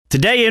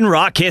Today in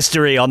rock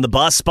history on the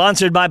bus,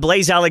 sponsored by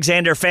Blaze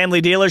Alexander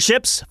Family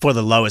Dealerships for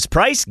the lowest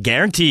price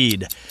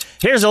guaranteed.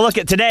 Here's a look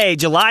at today,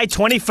 July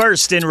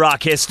 21st in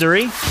rock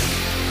history.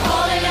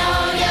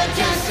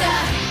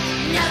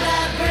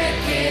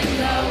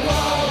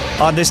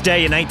 On this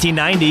day in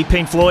 1990,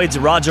 Pink Floyd's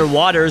Roger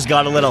Waters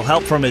got a little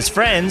help from his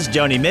friends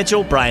Joni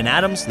Mitchell, Bryan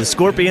Adams, The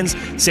Scorpions,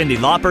 Cyndi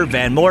Lauper,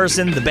 Van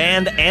Morrison, the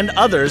band, and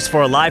others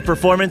for a live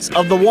performance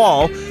of The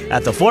Wall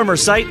at the former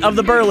site of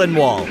the Berlin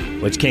Wall,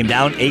 which came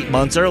down 8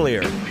 months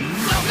earlier.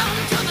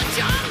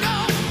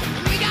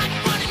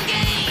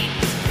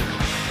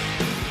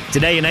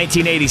 Today in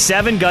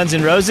 1987, Guns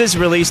N' Roses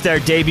released their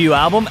debut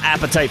album,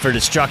 Appetite for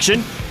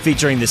Destruction,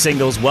 featuring the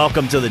singles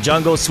Welcome to the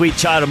Jungle, Sweet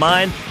Child of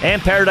Mine,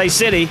 and Paradise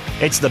City.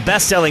 It's the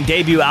best-selling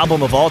debut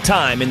album of all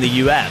time in the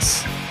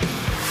U.S.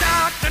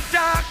 Doctor,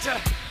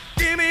 doctor,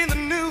 give me the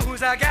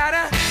news. I got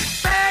a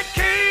bad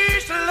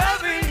case of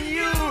loving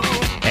you.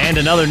 And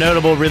another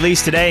notable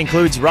release today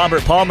includes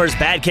Robert Palmer's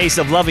Bad Case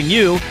of Loving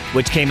You,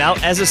 which came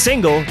out as a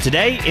single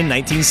today in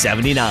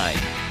 1979.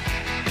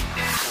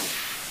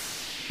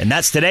 And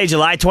that's today,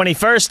 July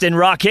 21st in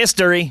rock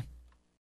history.